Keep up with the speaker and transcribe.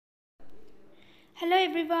Hello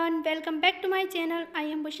everyone, welcome back to my channel. I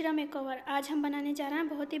am Bushra makeover. आज हम बनाने जा रहे हैं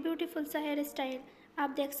बहुत ही ब्यूटीफुल सा हेयर स्टाइल। आप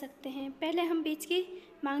देख सकते हैं। पहले हम बीच की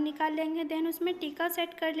मांग निकाल लेंगे, देन उसमें टीका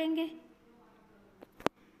सेट कर लेंगे।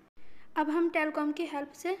 अब हम टेलकॉम की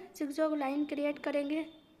हेल्प से जिगजैग लाइन क्रिएट करेंगे।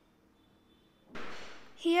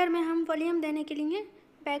 हेयर में हम वॉल्यूम देने के लिए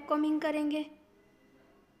बैक कॉम्बिंग करेंगे।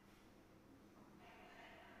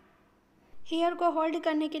 हेयर को होल्ड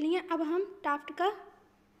करने के लिए अब हम टाफ्ट का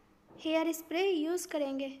हेयर स्प्रे यूज़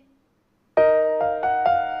करेंगे।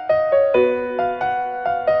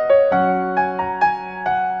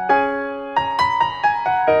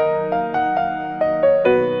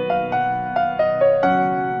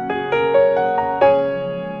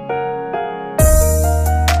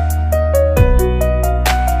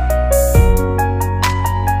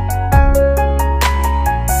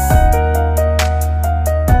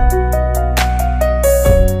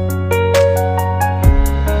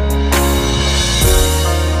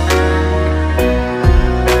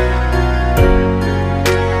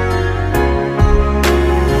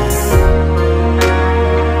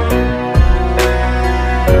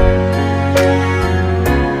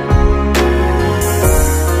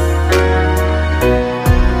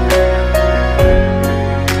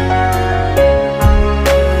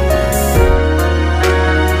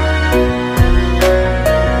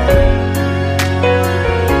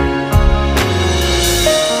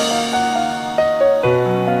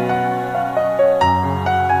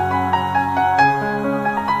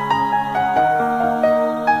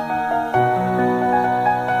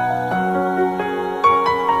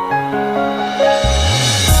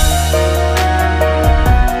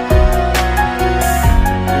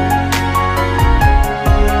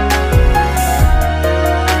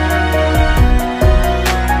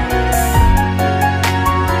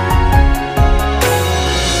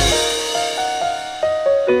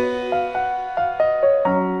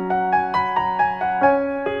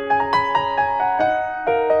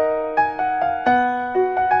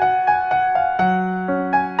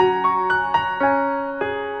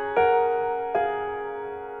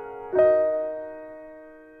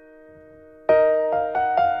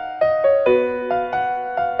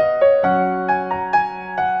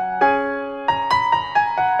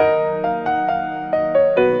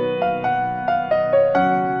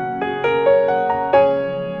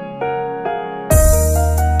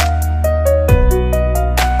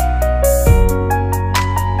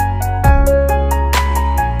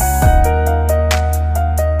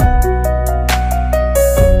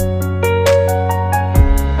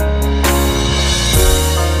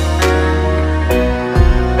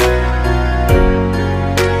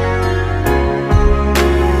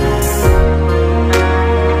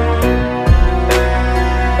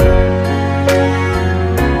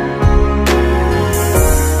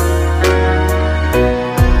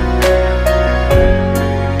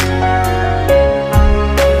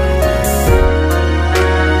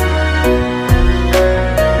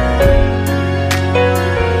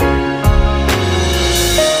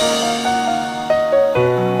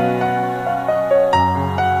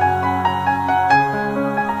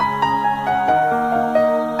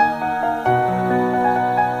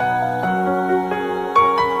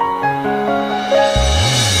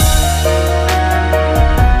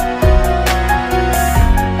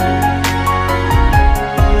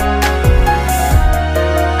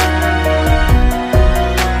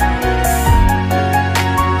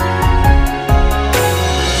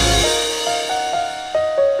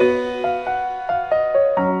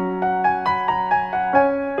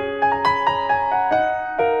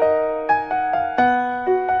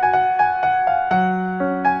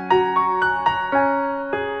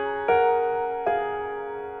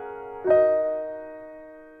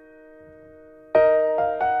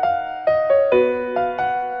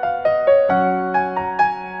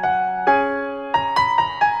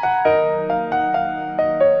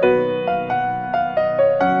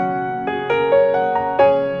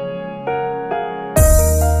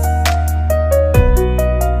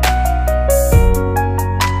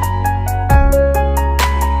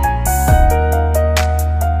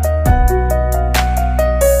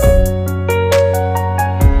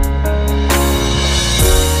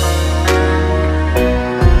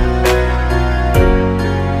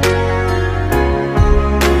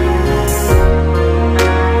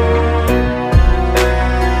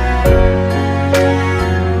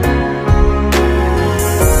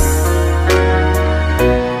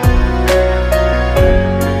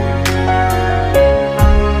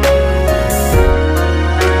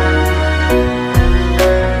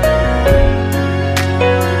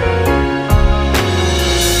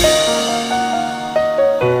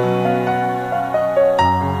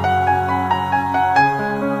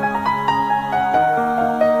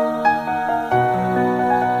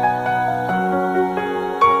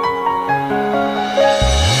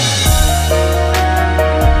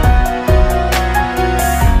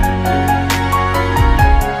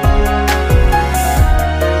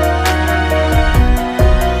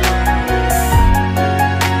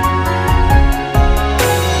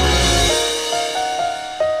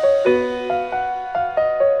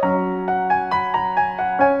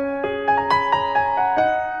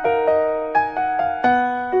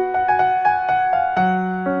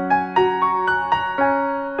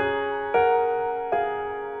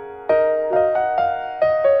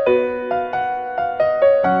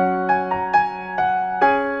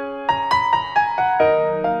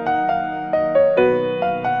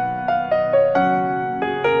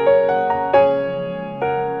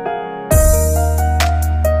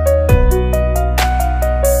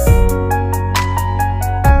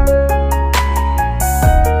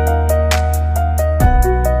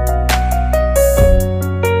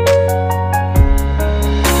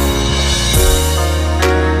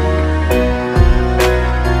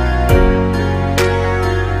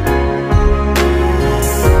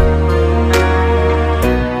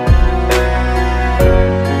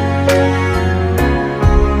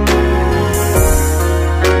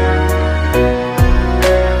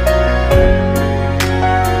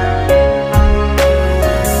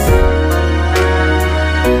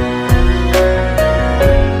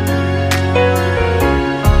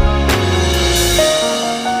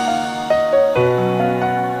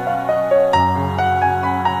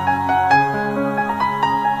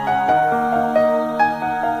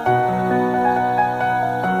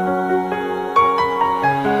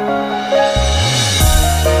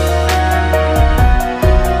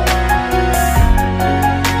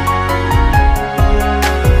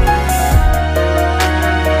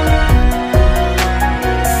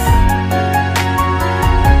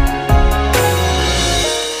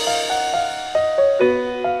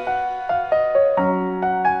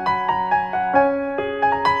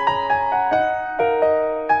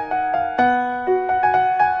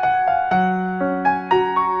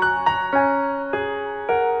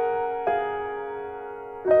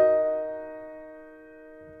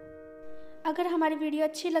 हमारी वीडियो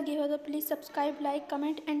अच्छी लगी हो तो please subscribe, like,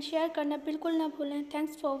 comment and share करना बिल्कुल ना भूलें।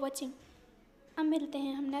 Thanks for watching. अब मिलते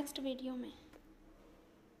हैं हम नेक्स्ट वीडियो में।